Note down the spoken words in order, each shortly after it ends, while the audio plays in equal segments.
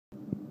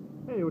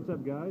Hey, what's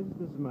up guys?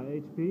 This is my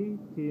HP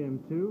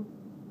tm2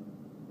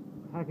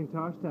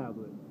 Hackintosh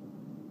tablet.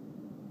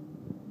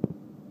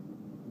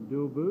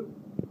 Dual boot,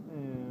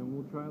 and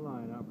we'll try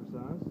line out for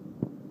size.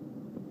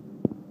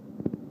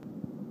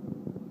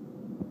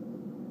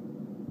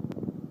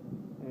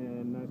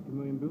 And nice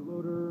chameleon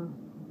bootloader.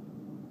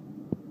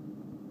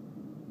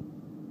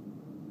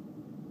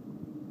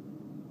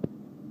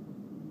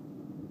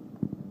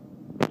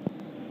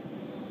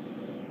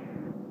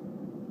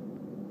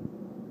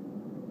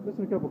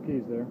 Missing a couple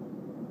keys there.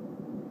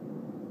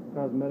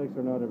 Cosmetics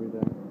are not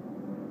everything.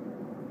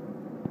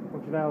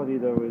 Functionality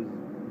though is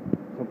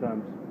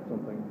sometimes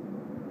something.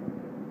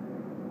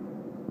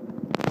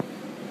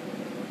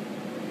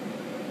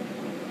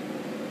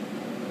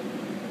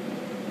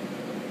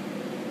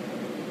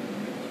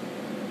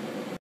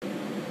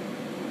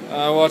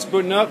 While it's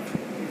booting up,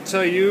 I'll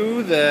tell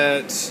you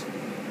that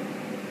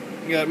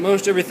you got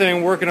most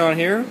everything working on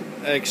here,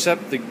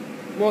 except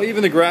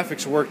even the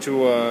graphics work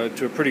to a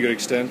pretty good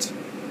extent.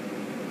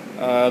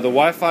 The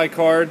Wi-Fi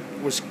card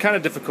was kind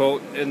of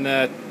difficult in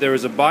that there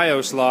was a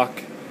BIOS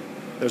lock.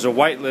 There's a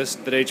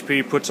whitelist that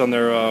HP puts on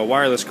their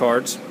wireless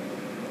cards.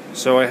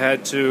 So I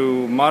had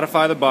to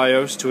modify the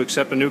BIOS to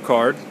accept a new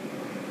card.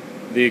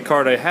 The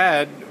card I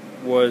had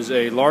was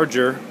a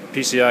larger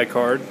PCI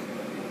card,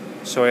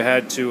 so I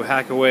had to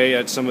hack away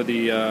at some of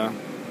the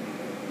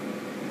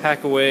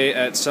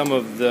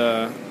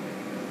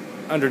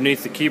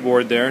underneath the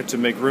keyboard there to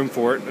make room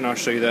for it, and I'll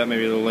show you that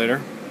maybe a little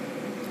later.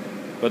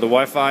 But the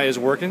Wi-Fi is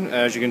working,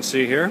 as you can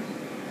see here.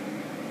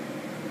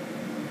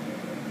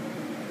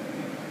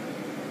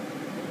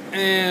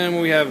 And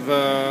we have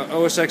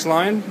OS X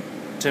line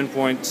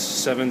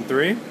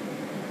 10.73.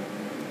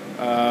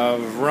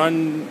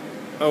 Run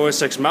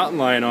OS X Mountain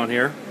Lion on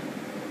here.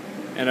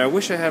 And I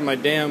wish I had my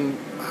damn...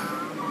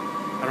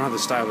 I don't have the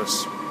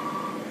stylus.